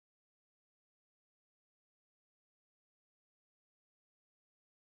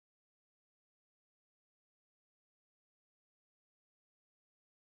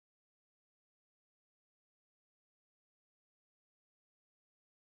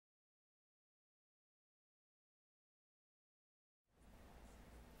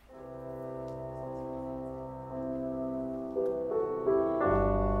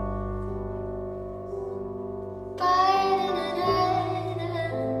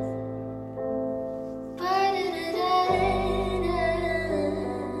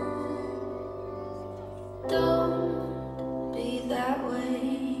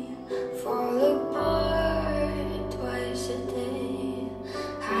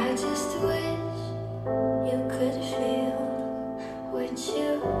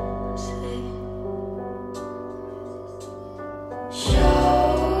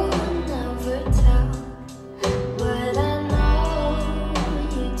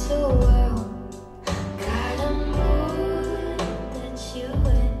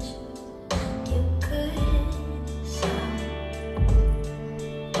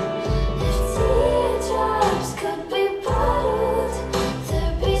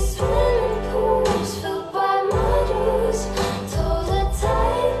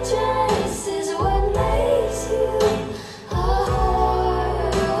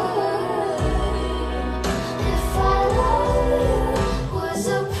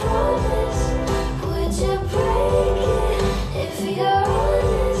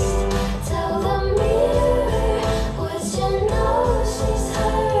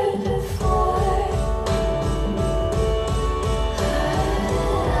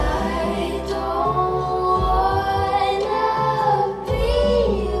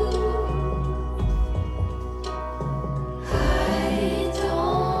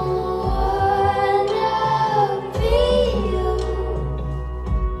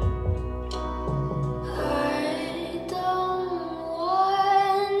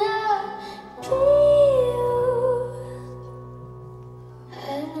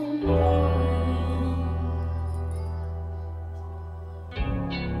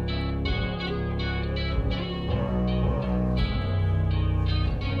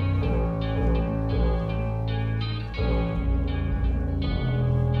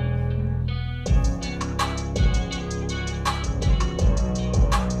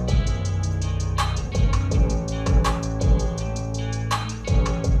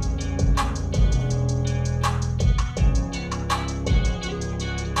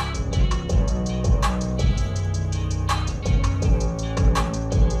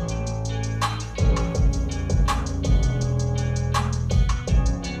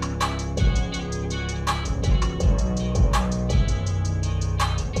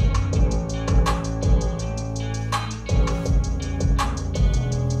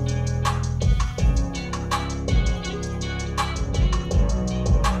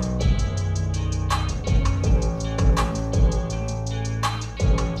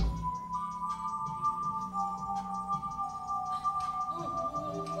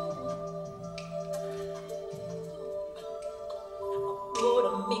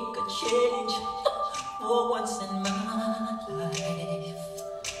gonna make a change for once in my life.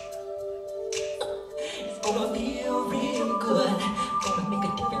 It's gonna feel real good, gonna make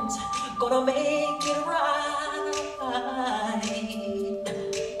a difference, gonna make it right.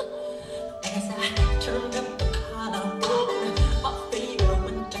 As I turned up the collarbone, my favorite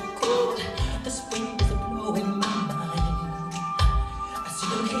winter coat, this wind is blowing my mind. I see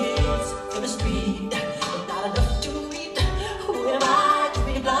the kids in the street, but not enough to eat. Who am I to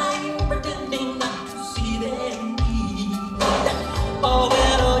be blind, pretending not to see their need? Oh,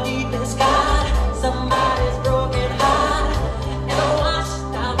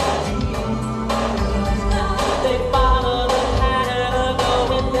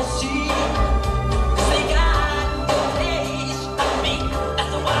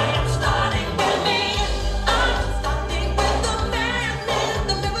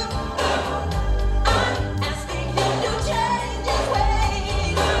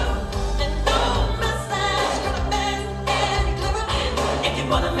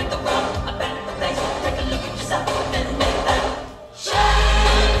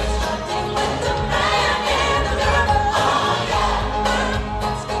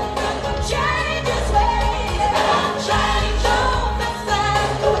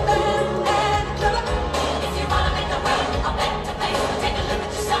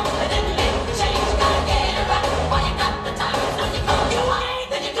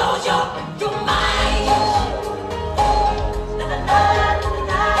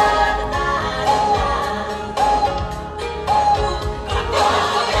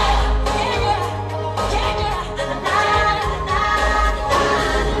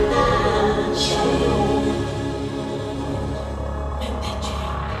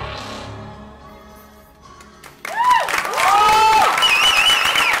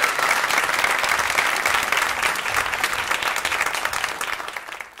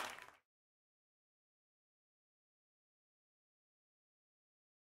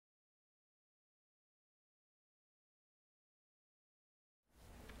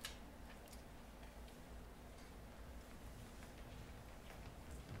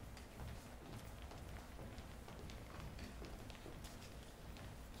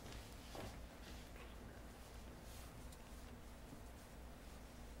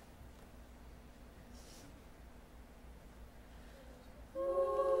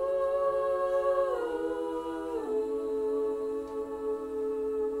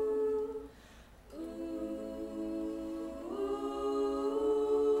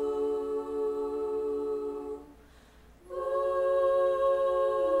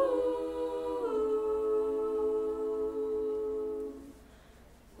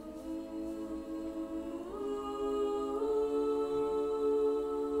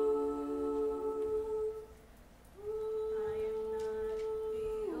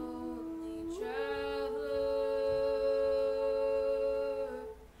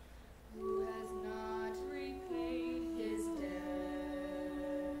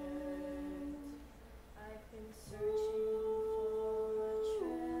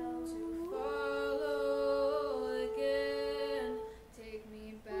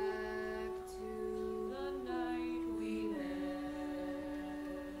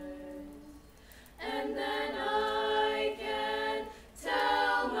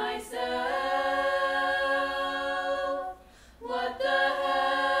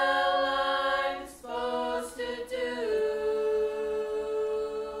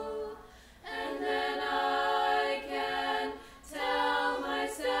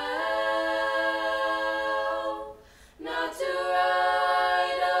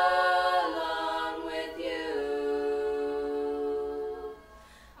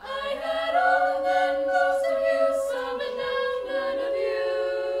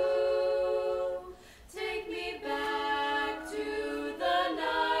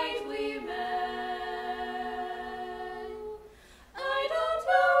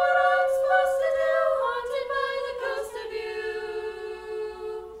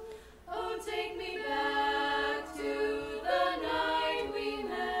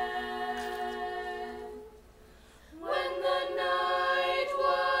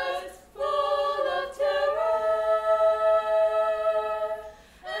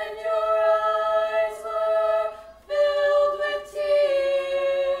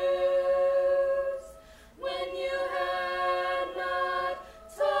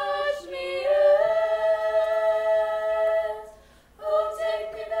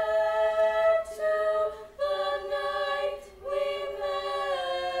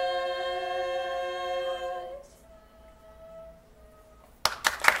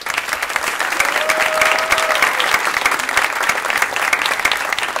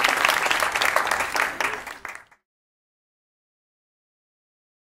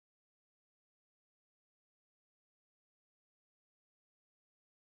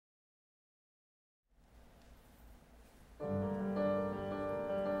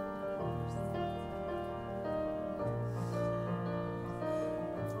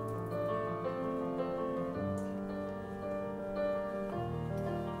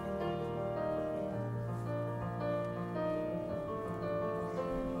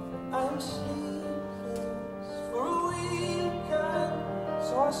 sleepless for a weekend,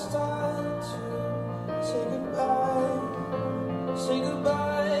 so I started to say goodbye. Say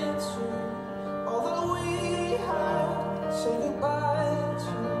goodbye to all that we had. Say goodbye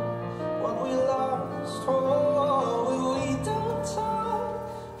to what we lost. Oh, we don't talk,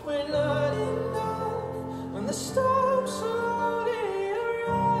 we're not enough. When the storm slowly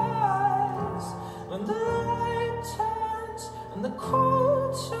arrives, when the light turns and the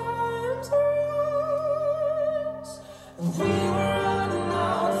cold chimes arise, and we were running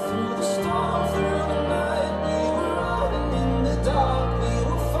out through the storm, through the night. We were running in the dark, we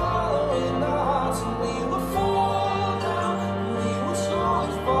were following our hearts, and we would fall down, and we would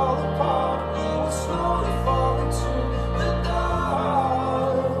slowly fall apart. We would slowly fall into the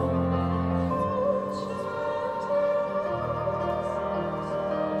dark.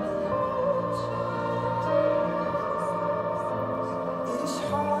 It is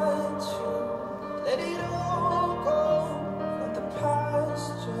hard to let it all go, let the past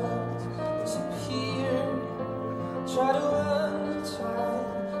just disappear. Try to untie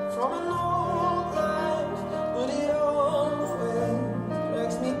from an old life, but it always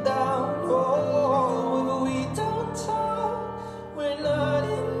drags me down. Oh, if we don't talk, we're not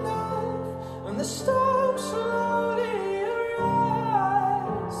enough. When the storm slowly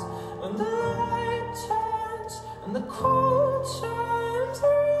arrives, when the light turns and the cold chimes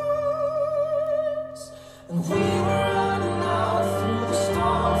arise, and we were running out through the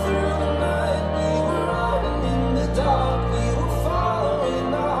storm, through the night. We were running in the dark, we were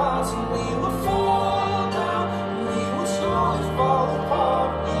following our hearts, and we would fall down, and we would slowly fall apart.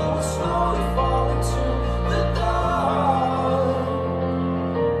 We would slowly fall into the dark.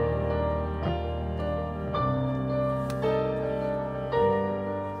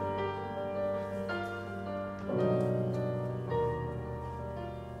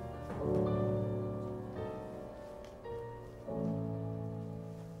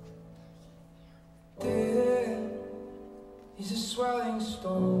 There is a swelling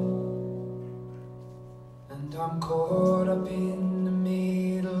storm, and I'm caught up in the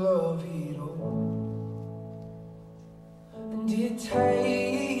middle of it all. And it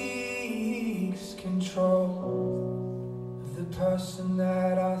takes control of the person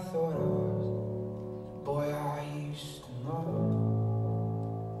that I thought I was, the boy I used to know.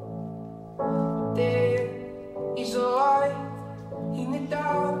 But there is a light in the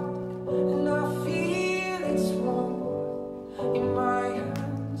dark, and I feel its warmth in my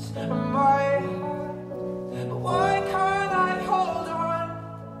hands and my heart. But why can't I hold on?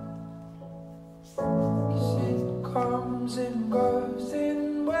 'Cause it comes and goes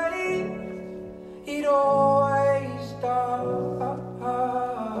in waves. It always does.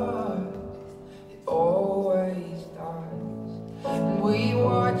 It always does. And we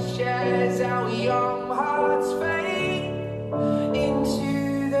watch as our young hearts fade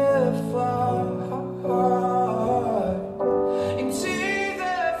into the flood, into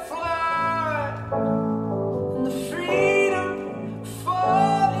the flood. And the freedom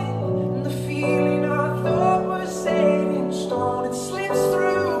falling, and the feeling I thought was set in stone, it slips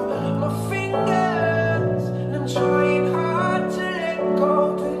through my fingers, and I'm trying hard to let go,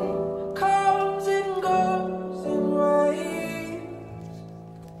 but it comes and goes in waves.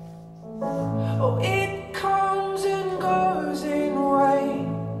 Oh, it comes and goes in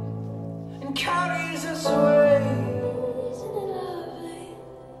waves, and carries us away. Isn't it lovely?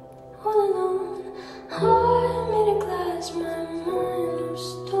 All alone, heart made of glass, my mind of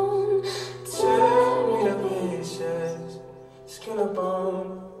stone. Turn me to pieces, skin and bone.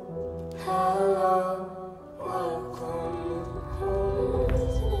 Hello, welcome home.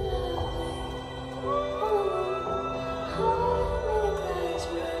 Isn't it lovely? All alone, heart made of glass,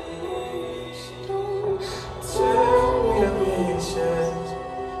 my mind of stone. Turn me to pieces,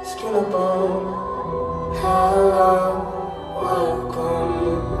 skin and bone. Hello, welcome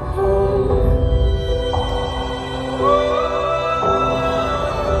home.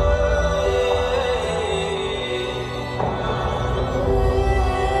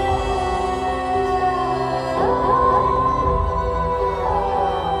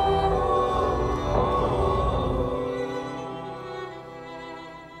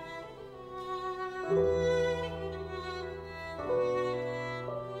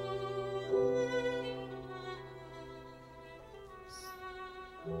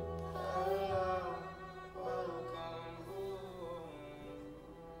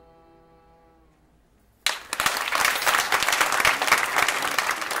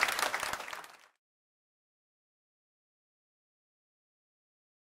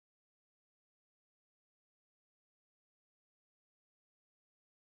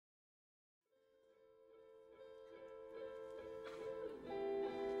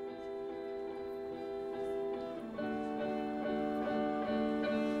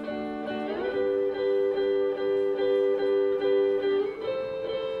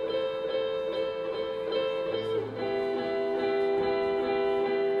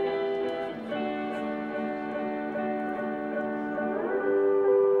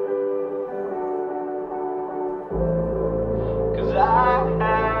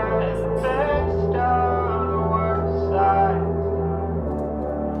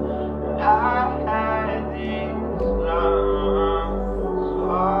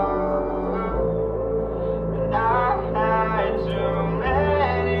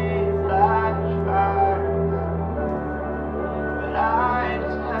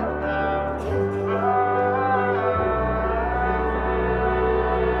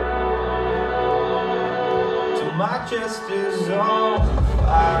 my chest is on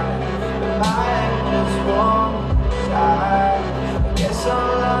fire, my head just won't die. I guess I'm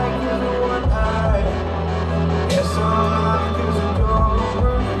like the one eye. Guess I'm like the door.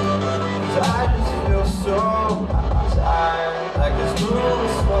 'Cause I just feel so tired, like this moon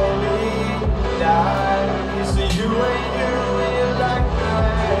will slowly die. You say you ain't you and you like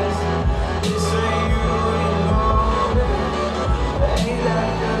this. You say you ain't know it. Ain't that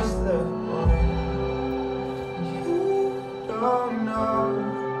just the point? You don't know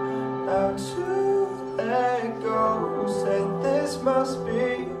how to let go. Said this must be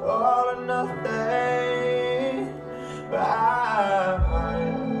all or nothing, but I'm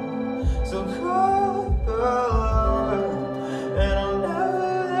so caught alone, and I'll never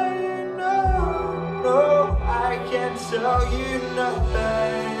let you know. No, I can't tell you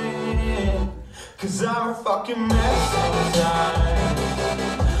nothing, 'cause I'm a fucking mess sometimes.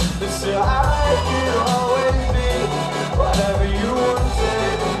 But still I could always be whatever you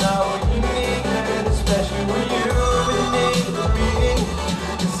wanted, and not what you needed, especially when you really need me.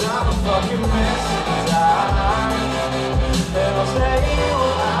 'Cause I'm a fucking mess sometimes, and I'll say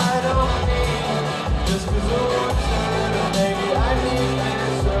what I don't need, just 'cause I want to. Maybe I need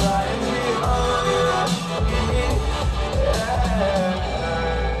this, or I am the only rush you need. Yeah.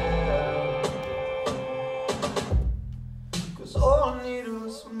 'Cause all I need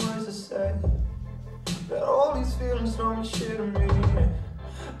is some words to say, that all these feelings don't mean shit to me,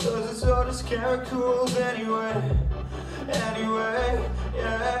 'cause it's all just chemicals anyway,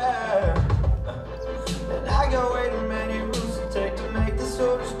 yeah. And I got way too many rules to take to make this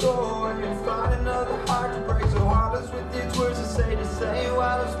all just go away, and find another heart to break so heartless with these words to say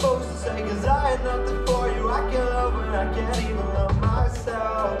what I'm supposed to say. 'Cause I had nothing for you, I can love when I can't even love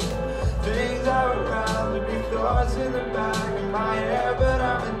myself. Things I would rather be thoughts in the back of my head, but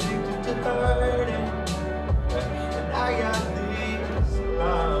I'm addicted to hurting. And I got these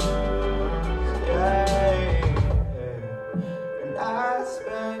lungs, yeah. And I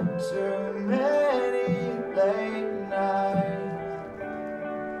spent too many late nights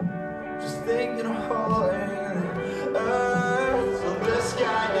just thinking of holding earth. So the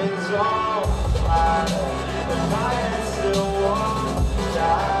sky is on fire, and my head still won't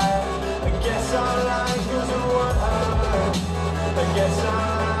die. I guess I'm like the one earth. I guess I'm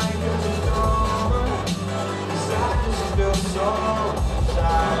like the storm. 'Cause I just feel so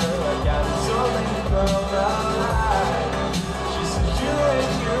tired, like I'm something from my life. She said you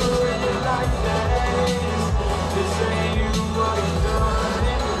and you like this. This ain't you what you're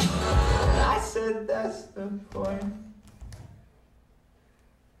doing. And I said that's the point.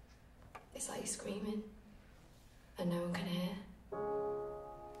 It's like you're screaming and no one can hear.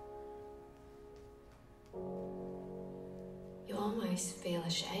 You almost feel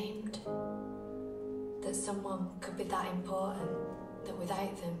ashamed that someone could be that important, that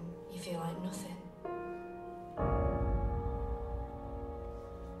without them you feel like nothing.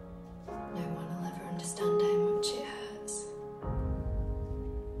 No one will ever understand how much it hurts.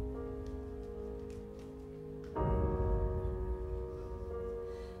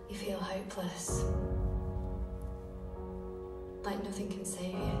 You feel hopeless, like nothing can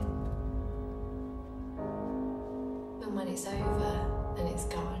save you. And when it's over and it's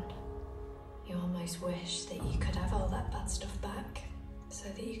gone, you almost wish that you could have all that bad stuff back, so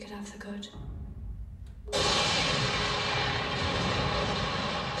that you could have the good.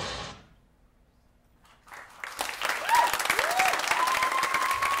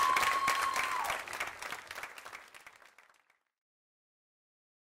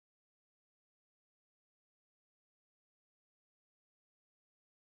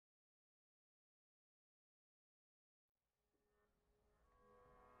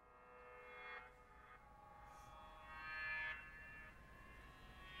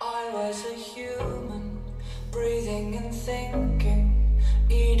 I was a human, breathing and thinking,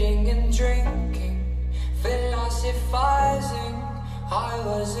 eating and drinking, philosophizing. I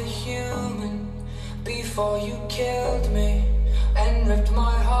was a human before you killed me and ripped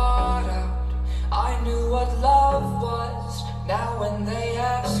my heart out. I knew what love was. Now when they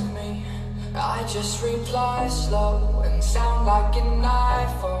ask me, I just reply slow and sound like an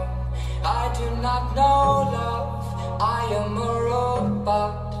iPhone. I do not know love, I am a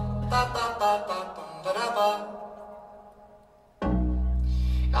robot.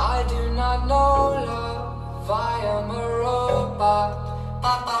 I do not know love, I am a robot.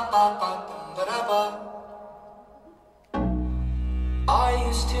 I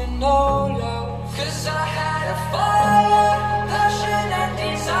used to know love, 'cause I had a fire, passion and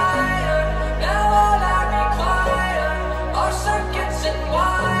desire. Now all I require are circuits and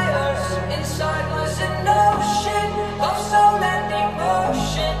wires. Inside was an ocean.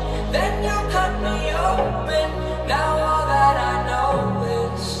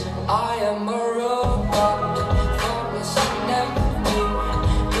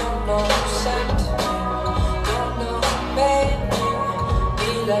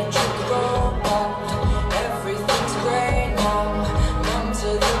 electric robot. Everything's grey now, numb to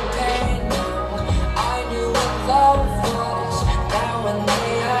the pain now. I knew what love was. Now when they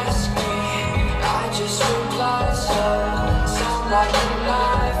ask me, I just reply so. Sound like an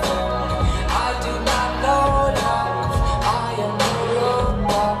iPhone. I do not know love. I am a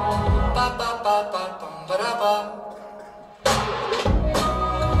robot. Ba ba ba ba bum ba da ba.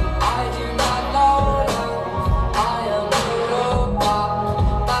 I do not know love. I am a robot.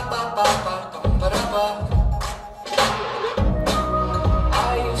 Ba ba ba ba bum ba da ba.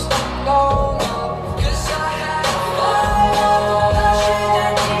 I used to know love, 'cause I had fire, passion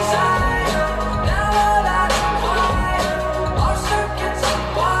and desire. Now all I require are circuits and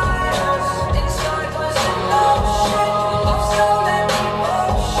wires. Inside was an ocean of stolen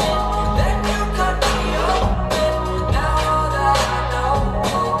emotion. Then you cut me open. Now all that I know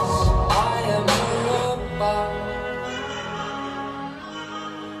is I am a robot.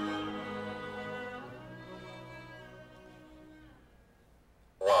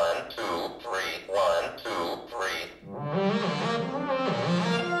 1, 2, 3, 1, 2, 3.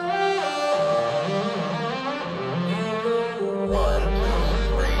 1, 2,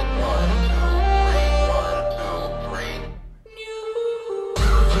 3, 1, 2, 3, 1, 2, 3.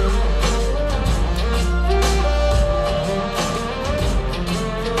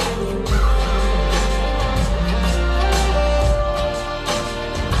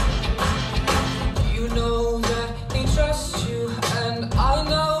 You know that he trusts you, and I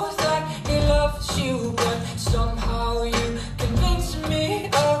know that he loves you, but somehow you convince me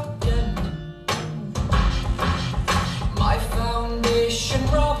again. My foundation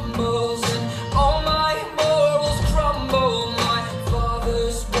rumbles and all my morals crumble. My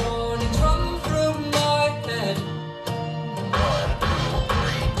father's warnings run through my head. 1, 2,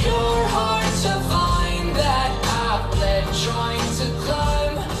 3. Your heart's a vine that I've bled trying to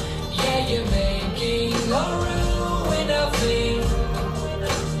climb. Yeah, you're making a ruin of me.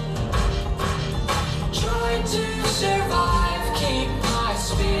 Try to survive, keep my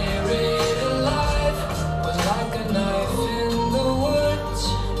spirit alive. But like a knife in the woods,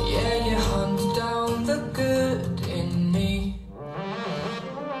 yeah, you hunt down the good in me.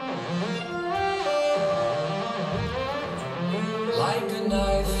 Like a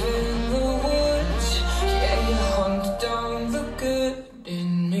knife in the woods, yeah, you hunt down the good in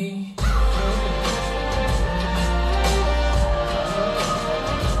me.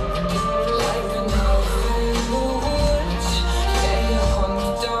 Like a knife in the woods, yeah, you hunt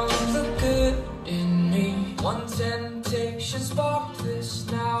down the good in me. One temptation sparked this,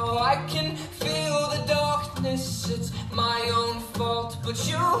 now I can feel the darkness. It's my own fault, but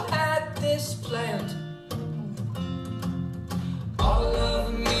you had this planned. All of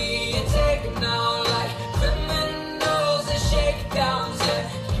me you take now like criminals and shakedowns. Yeah,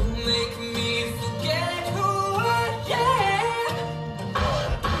 you make me forget who I am.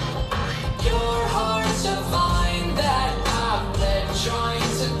 1, 2, 3. Your heart's a vine that I've bled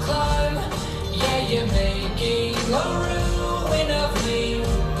trying to climb. Yeah, you're making a ruin of me.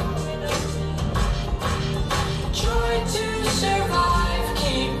 Try to survive,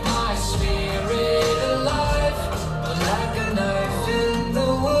 keep my spirit alive. But like a knife in the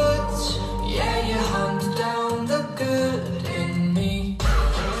woods, yeah, you hunt down the good in me.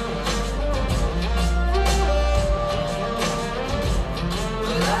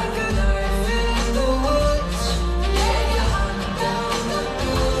 But like a knife in the woods, yeah, you hunt down the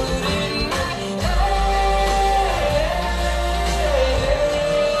good in me.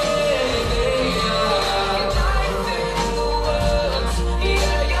 Knife in the woods,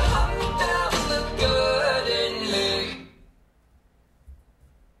 yeah, you hunt down the good in me.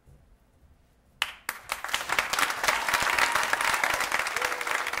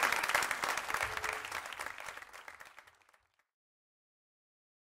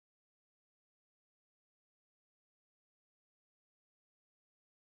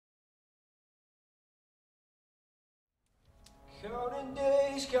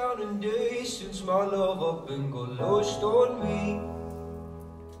 Counting days since my love up and got lost on me.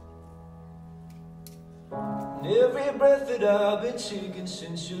 And every breath that I've been taking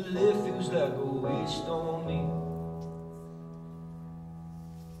since you left feels like a waste on me.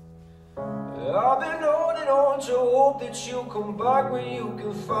 I've been holding on to hope that you'll come back when you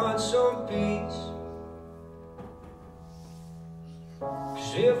can find some peace.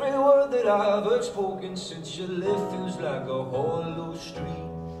 'Cause every word that I've heard spoken since you left feels like a hollow street.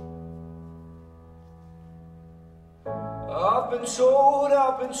 I've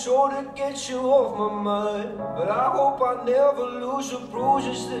I've been told to get you off my mind, but I hope I never lose the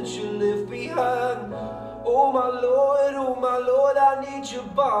bruises that you left behind. Oh my Lord, I need you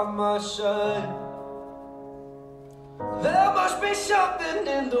by my side. There must be something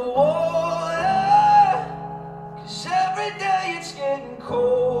in the water, 'cause every day it's getting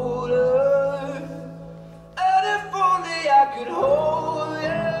colder. And if only I could hold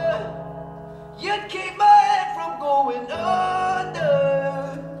you, you'd keep my head from going under.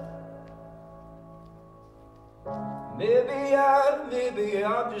 Maybe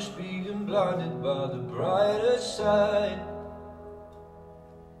I'm just being blinded by the brighter side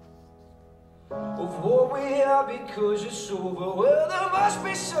of what we have because it's over. Well, there must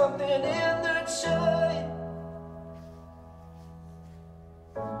be something in the tide.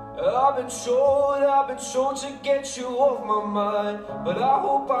 I've been told to get you off my mind, but I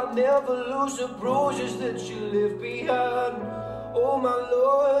hope I never lose the bruises that you left behind. Oh my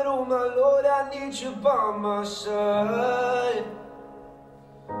Lord, I need you by my side.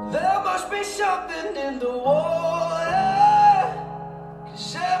 There must be something in the water,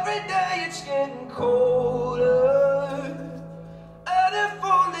 'cause every day it's getting colder. And if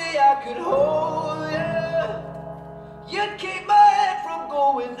only I could hold you, you'd keep my head from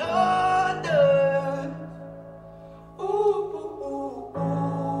going under. Ooh, ooh, ooh,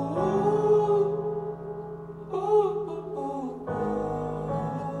 ooh, ooh,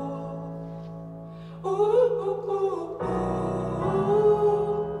 ooh, ooh,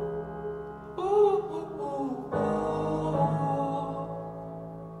 ooh, ooh.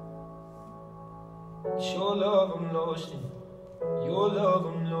 Your love I'm lost in, your love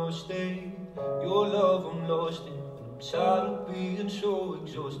I'm lost in, your love I'm lost in. I'm tired of being so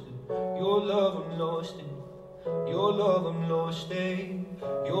exhausted. Your love I'm lost in, your love I'm lost in,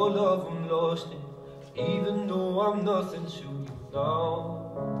 your love I'm lost in. Even though I'm nothing to you now,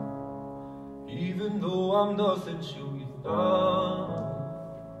 even though I'm nothing to you now,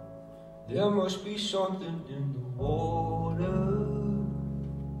 there must be something in the water,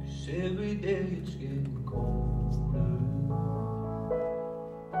 'cause every day it's getting colder.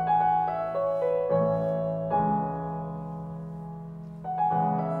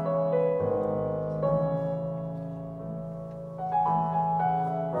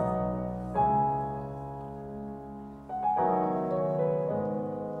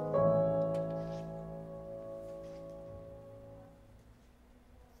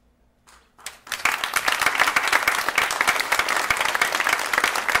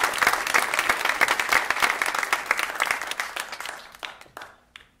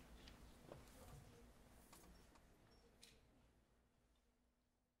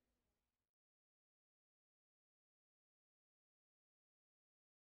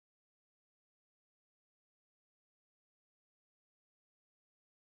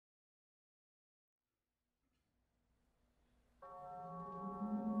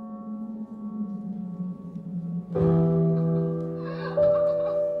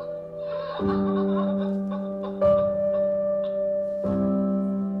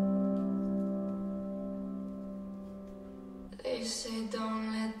 They say don't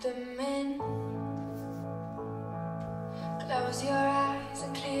let them in. Close your eyes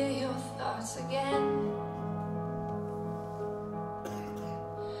and clear your thoughts again.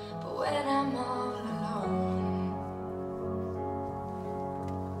 But when I'm all alone,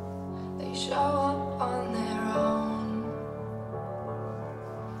 they show up on their own.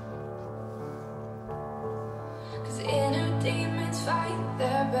 'Cause inner demons fight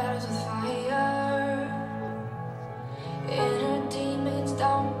their battles with fire. Inner demons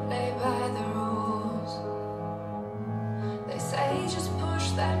don't play by the rules. They say just push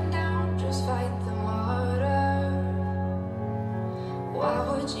them down, just fight them harder. Why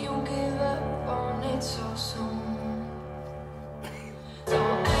would you give up on it so soon? So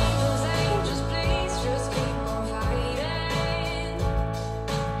angels, angels, please just keep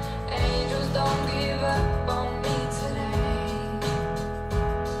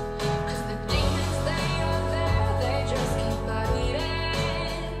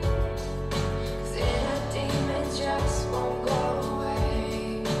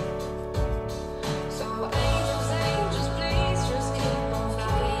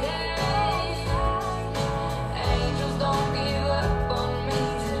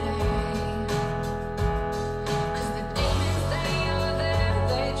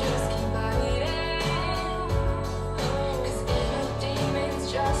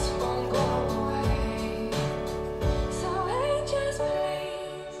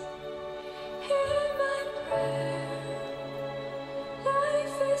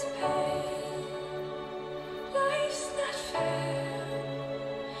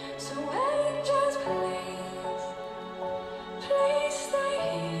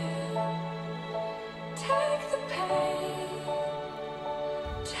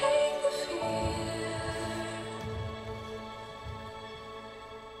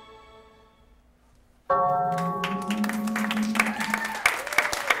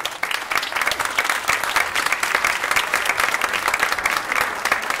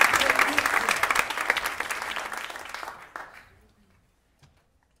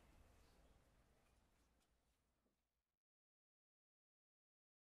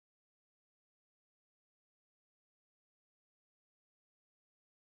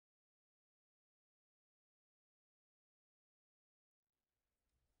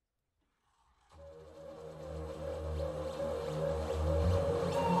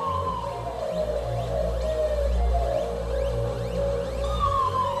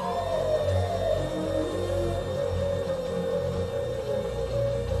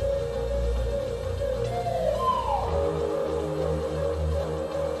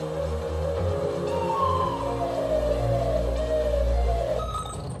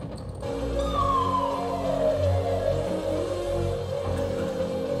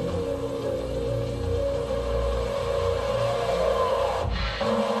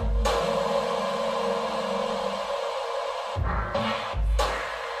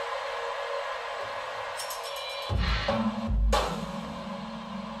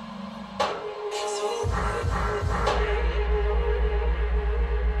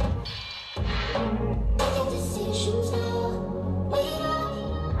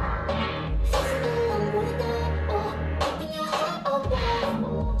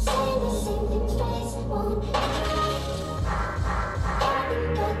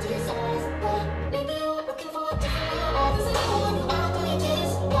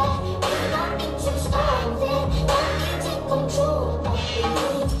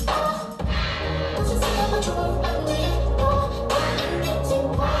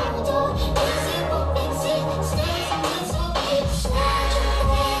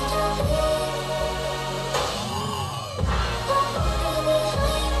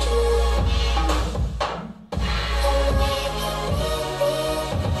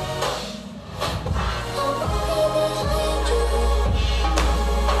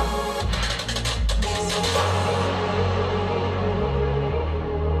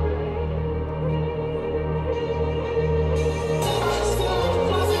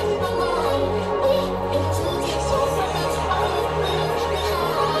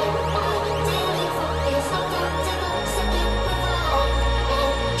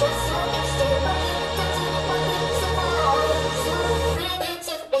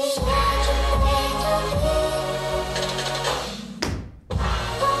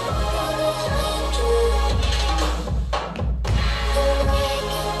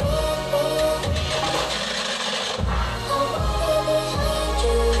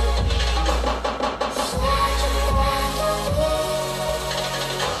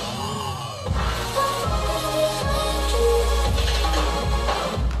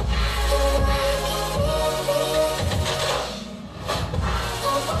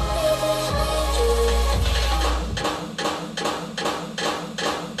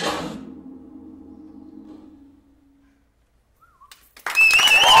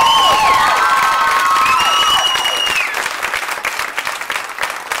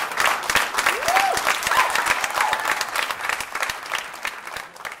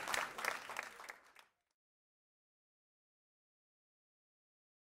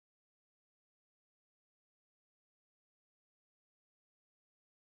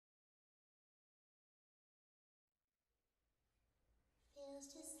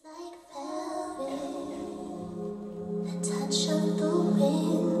Feels just like velvet. The touch of the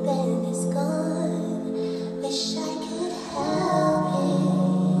wind, then it's gone. Wish I could help it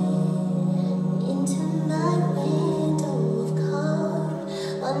into my window of calm,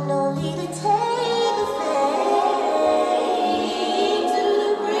 but only to take the flame to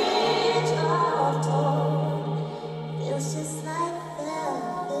the bridge of dawn. Feels just like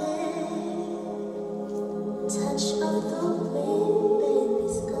velvet. Touch of the wind, then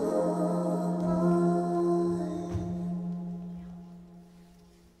it's gone.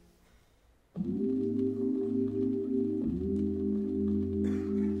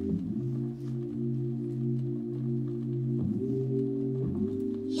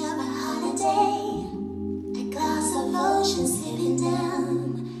 You're a holiday, a glass of ocean sitting down.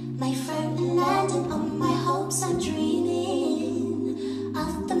 My Ferdinand and all my hopes I'm dreaming.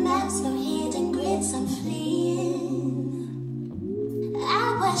 Off the maps, no hidden grids, I'm fleeing.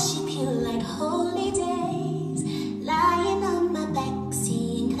 I worship you like holy days, lying on my back,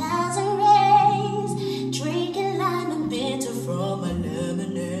 seeing clouds and rays, drinking lime and bitter from a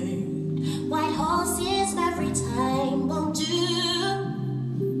lemonade. White horses every time won't do.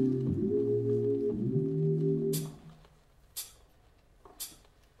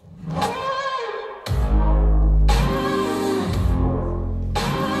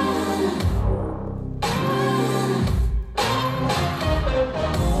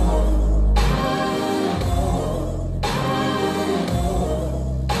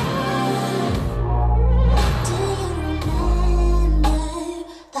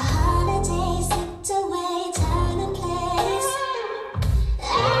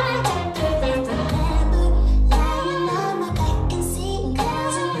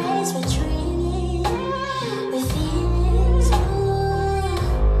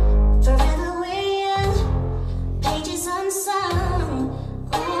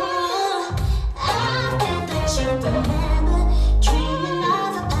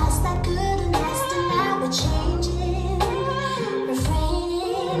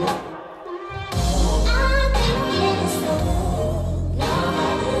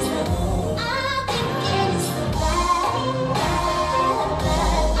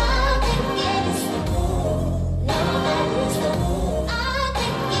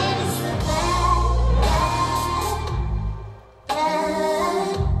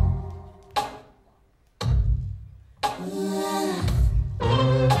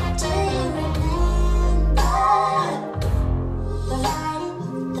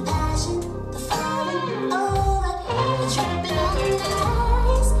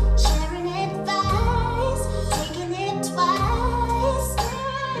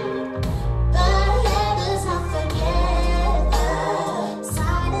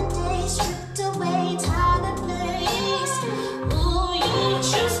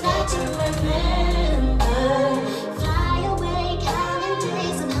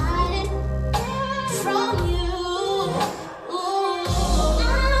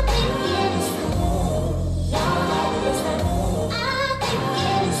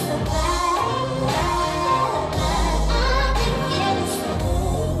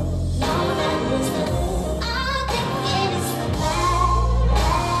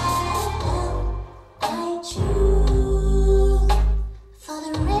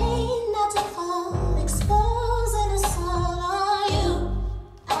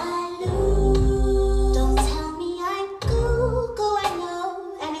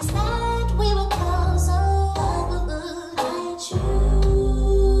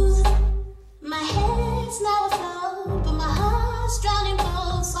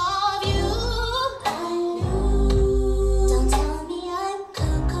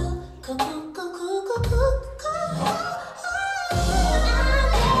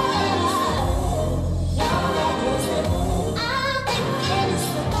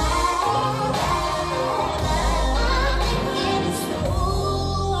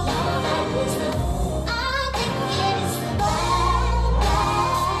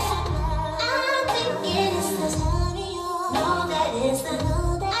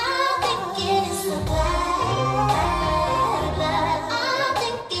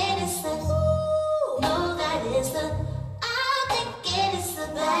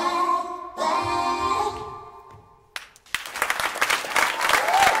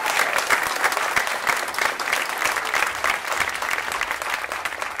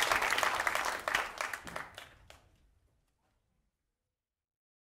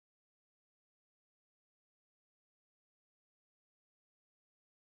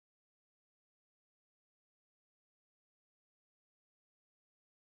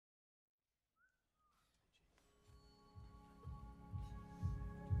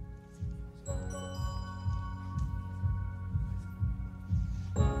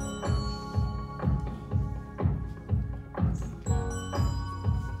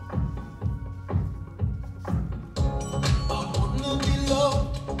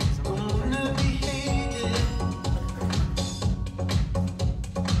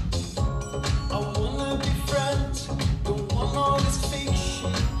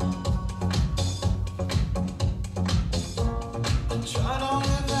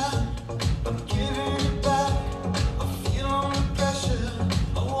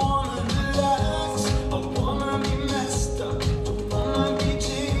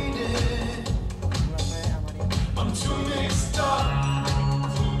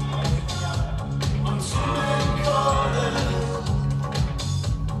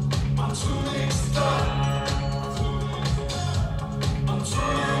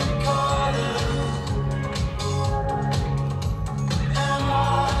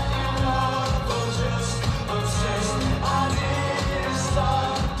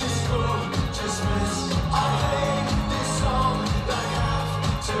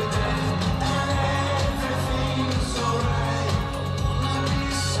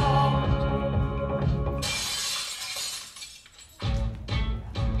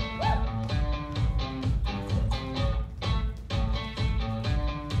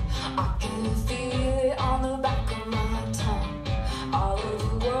 I can feel it on the back of my tongue. All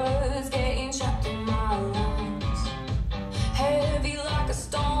of the words getting trapped in my lungs. Heavy like a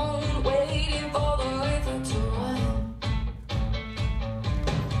stone, waiting for the river to run.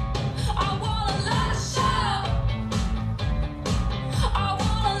 I wanna let it shout. I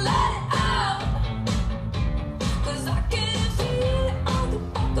wanna let it out. 'Cause I can feel it on the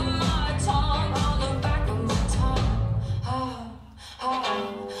back of my tongue. On the back of my tongue. Oh.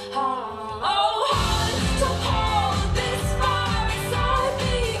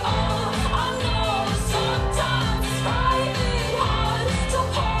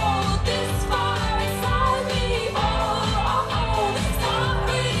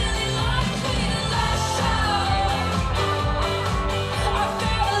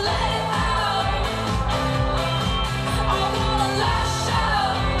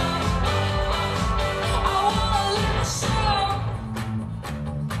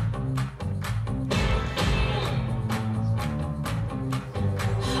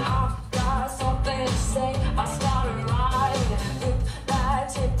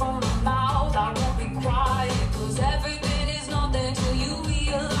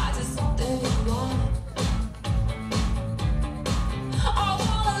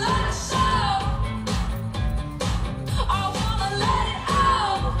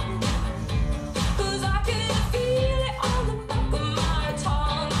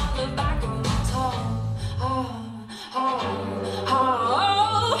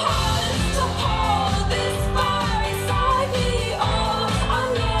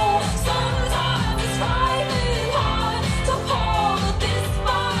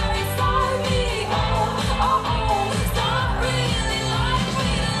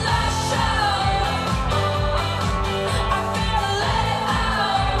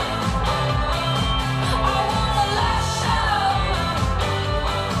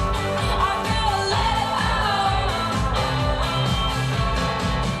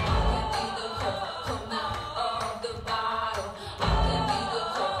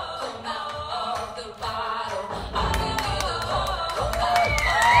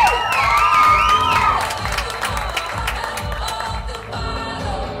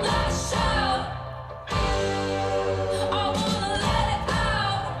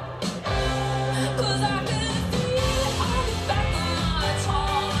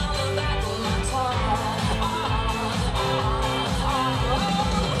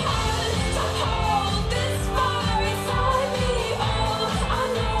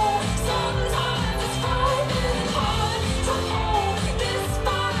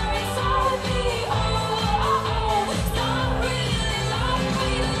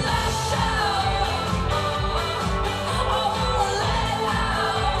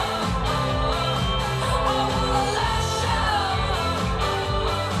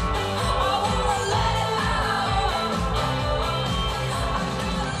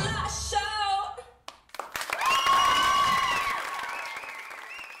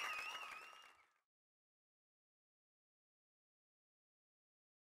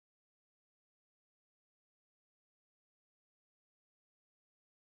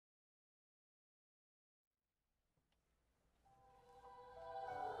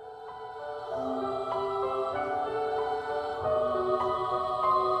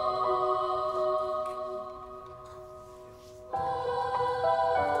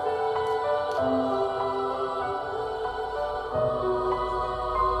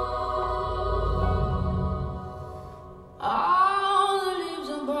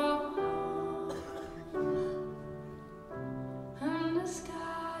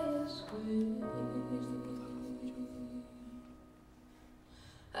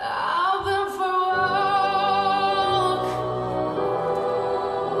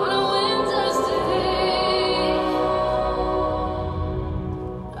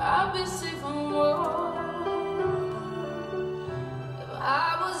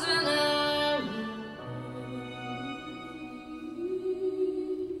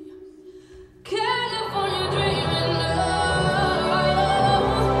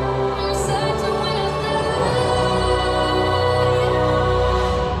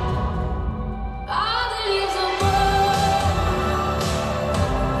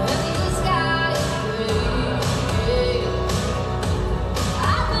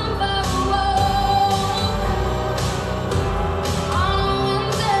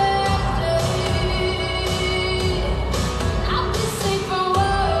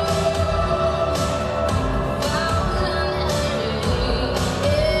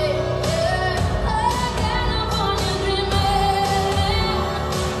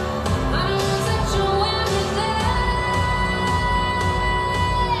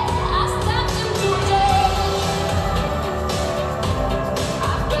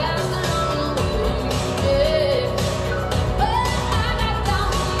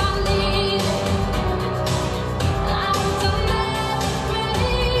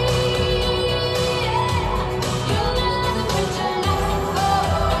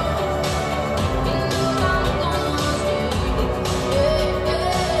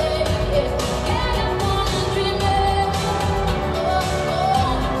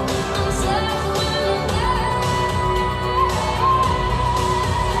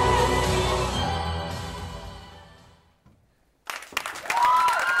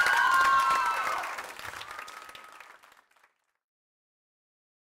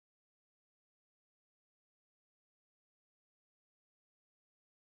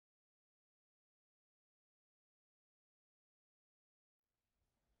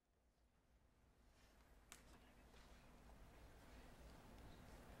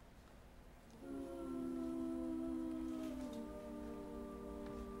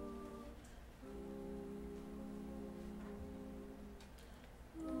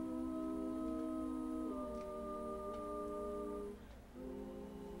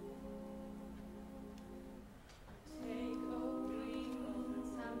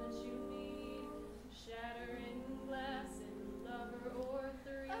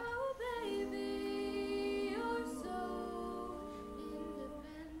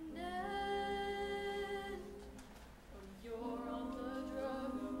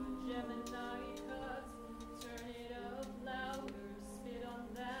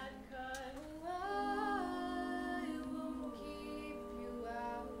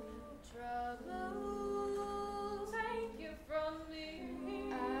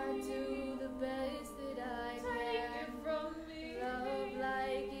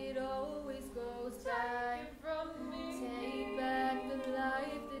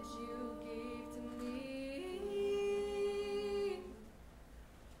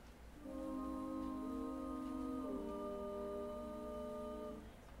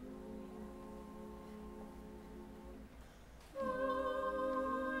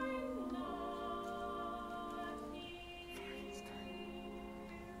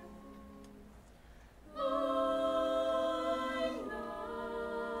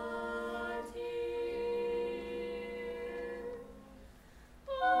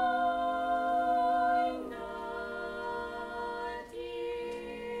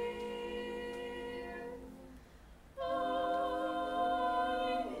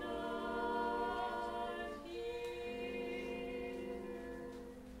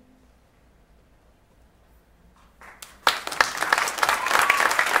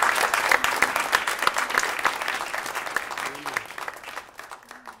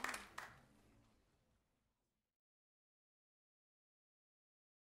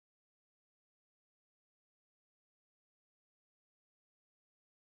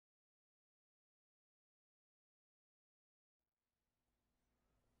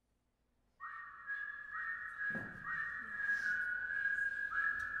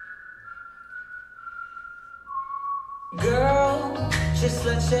 Girl, just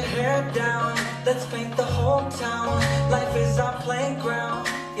let your hair down. Let's paint the whole town. Life is our playground,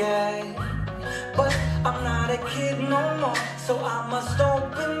 yeah. But I'm not a kid no more, so I must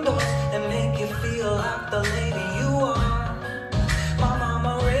open doors and make you feel like the lady you are. My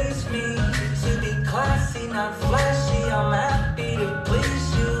mama raised me to be classy, not flashy. I'm happy to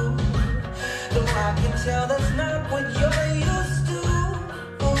please you, though I can tell that's not what you're used to.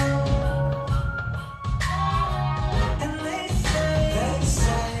 And they say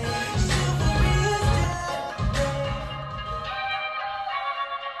chivalry is dead.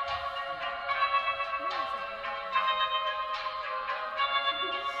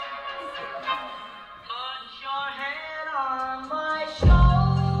 Put your head on my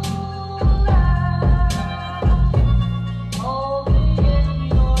shoulder, hold me in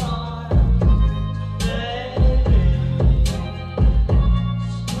your arms, baby.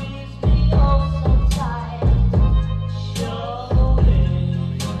 Squeeze me oh so tight, show me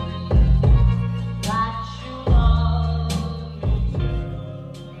that you love me.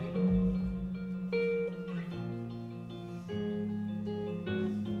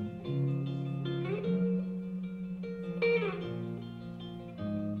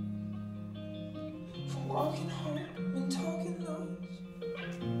 From walking home and talking noise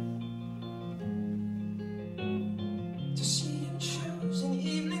to seeing shows in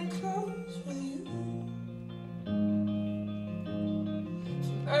evening clothes with you,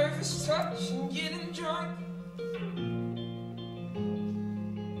 from nervous touch and getting drunk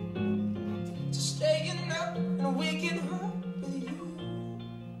to staying up and waking up with you.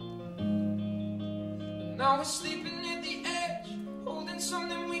 And now we're sleeping at the edge, holding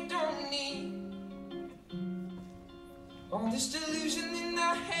something we don't need. All this delusion in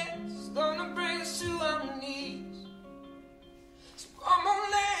our heads is gonna bring us to our knees. So come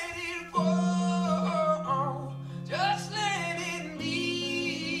on, let it go, just let it be.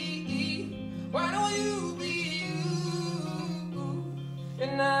 Why don't you be you,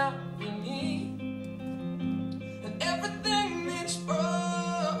 and I'll be me, and everything that's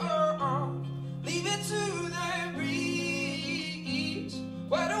wrong, leave it to the breeze.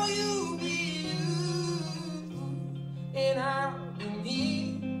 Why don't you be you, and I'll be me,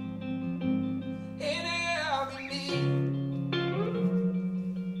 and I'll be me.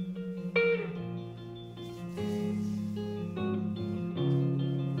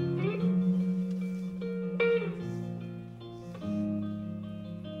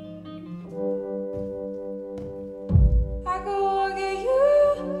 I go walk at you.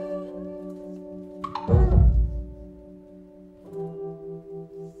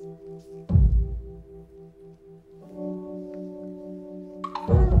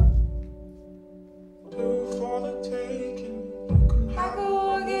 For the taking, you can I have go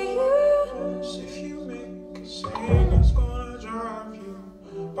walk at you. us if you make a scene. It's gonna drive you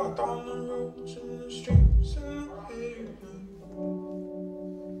back on the roads and the streets and the pavement.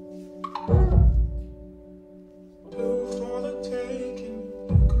 For the taking,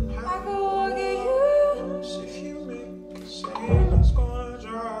 you can I have go walk at you. us if you make a scene. It's gonna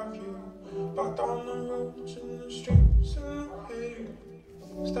drive you back on the roads and the streets and the pavement.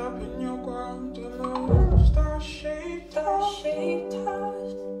 Stopping your ground and the star-shaped house. Star-shaped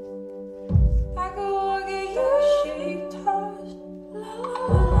house. I go walk at you. Star-shaped house. La la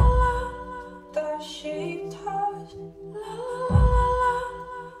la la. Star-shaped house. La la la la.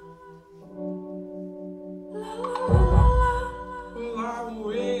 La la la. Well, I will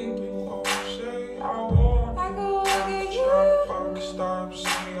wait, you won't say I want. I go walk at you. Trap back, stop,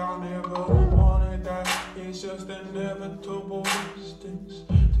 say I never wanted that. It's just inevitable distance.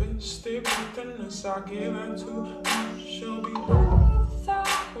 To stay within us, I give it to she'll be well,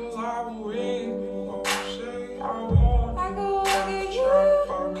 I will wait, you won't say I want. I go walk at you.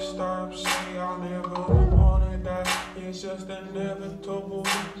 Trap back, stop, say I never wanted that. It's just inevitable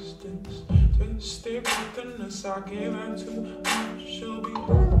distance. To stay within us, I give it to she'll be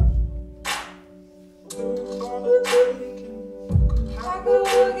for the taking. I go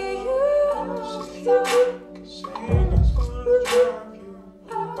walk at you. If you make a scene, it's gonna drive you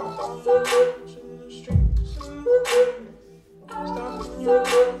back on the roads and the streets and the pavement. Stopping your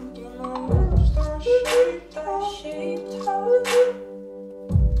ground and the star-shaped house. Star-shaped house.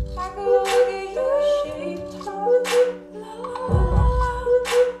 I go walk at you. Shaped house. La la la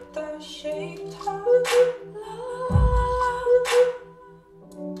la. Star-shaped house. La la la la.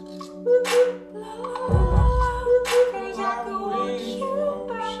 La la la la. 'Cause I could walk you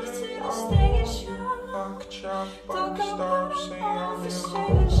back to the station. Back, chop, back, Don't stop, come say out I of the never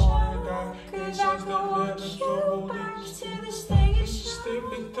station. wanted that. It's 'Cause I just could walk inevitable you back distance. to the station. Stay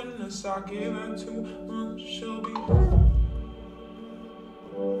within us, I give it to shall be.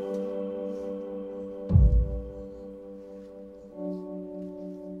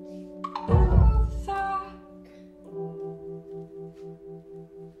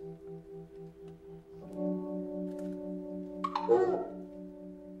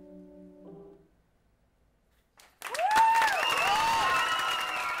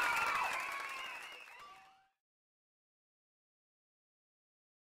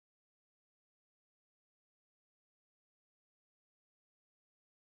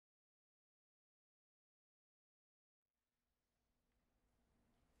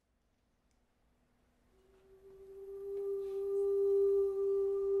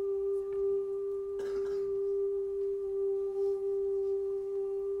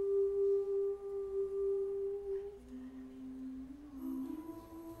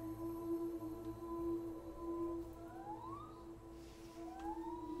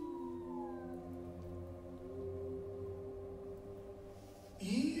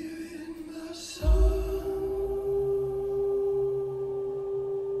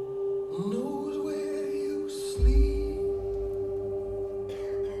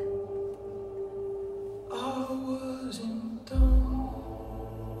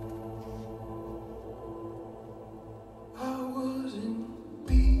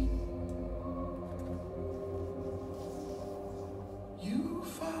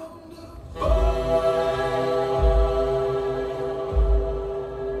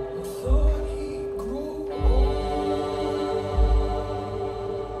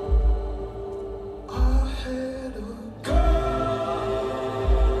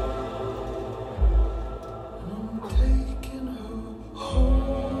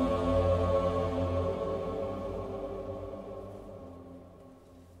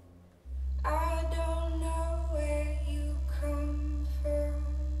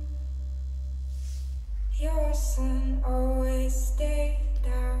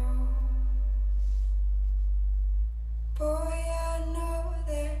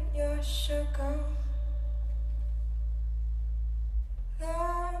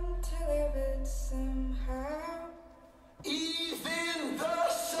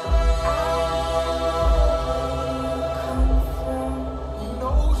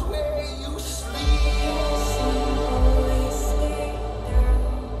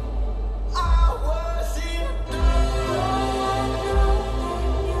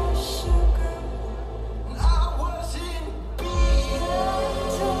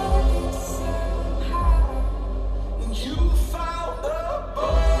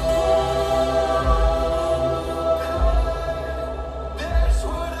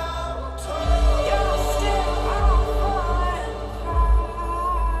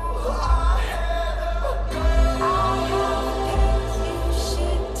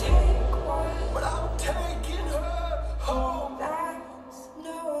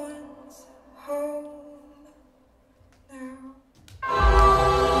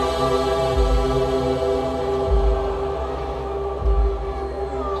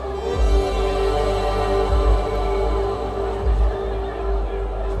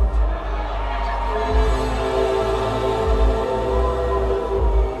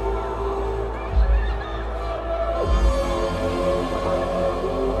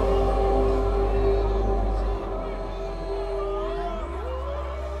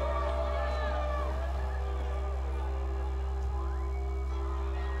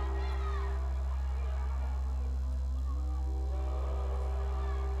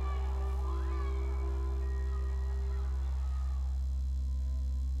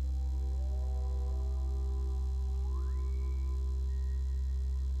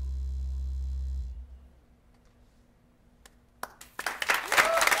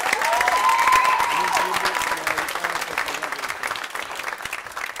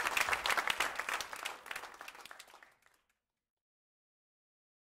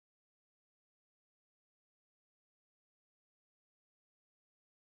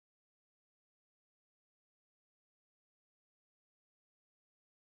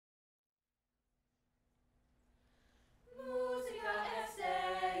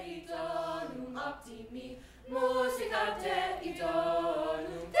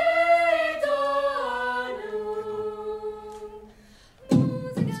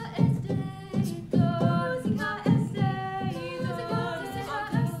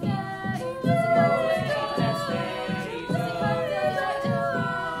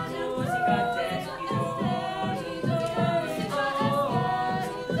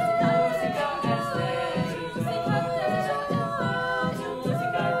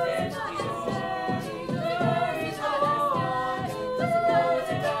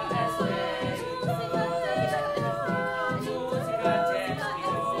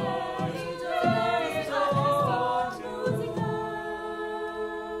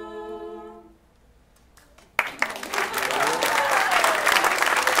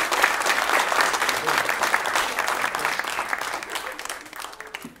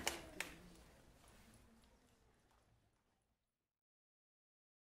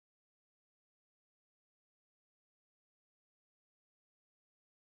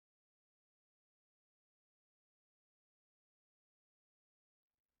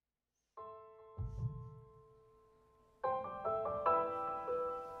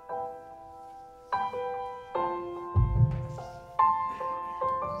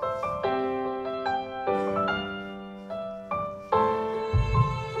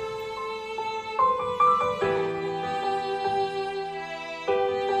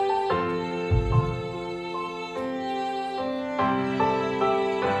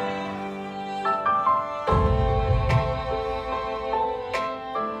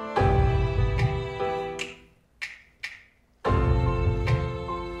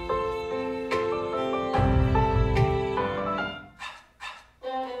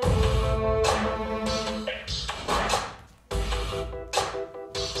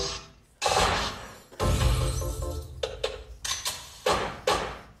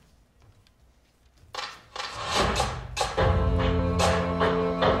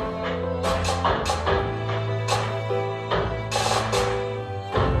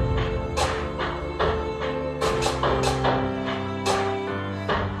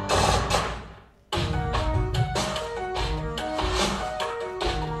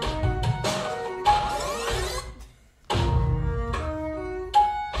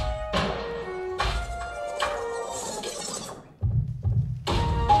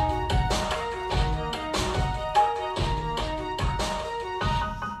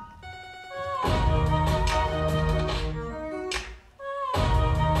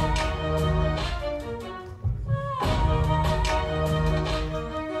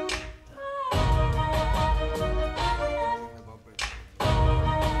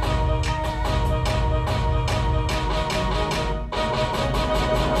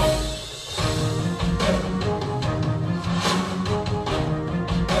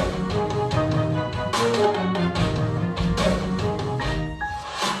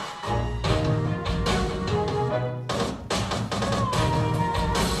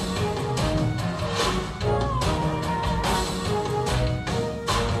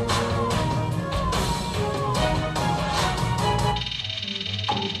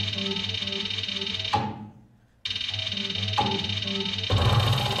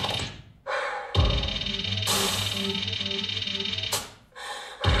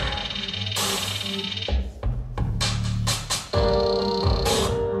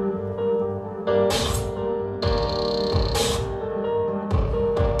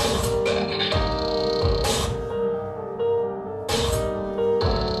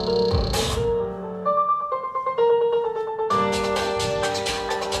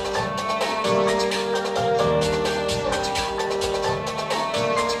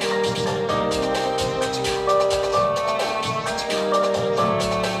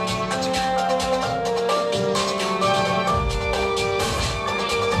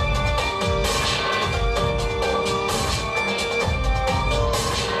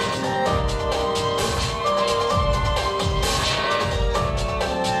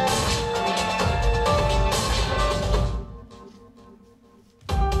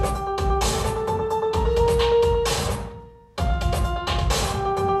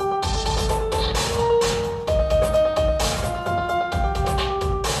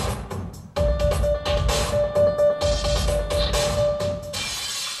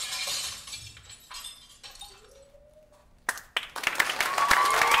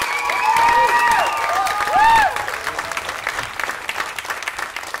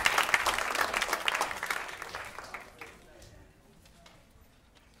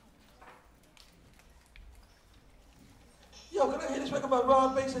 Yo, can I hear this record by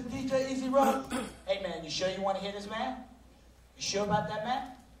Ron Banks and DJ Easy Rock? Hey man, you sure you want to hear this, man? You sure about that, man?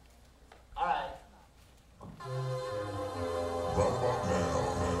 All right. Right about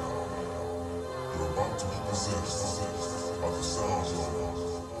now, you're about to be possessed by the sounds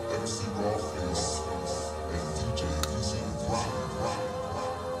of MC Rawface and DJ Easy Rock.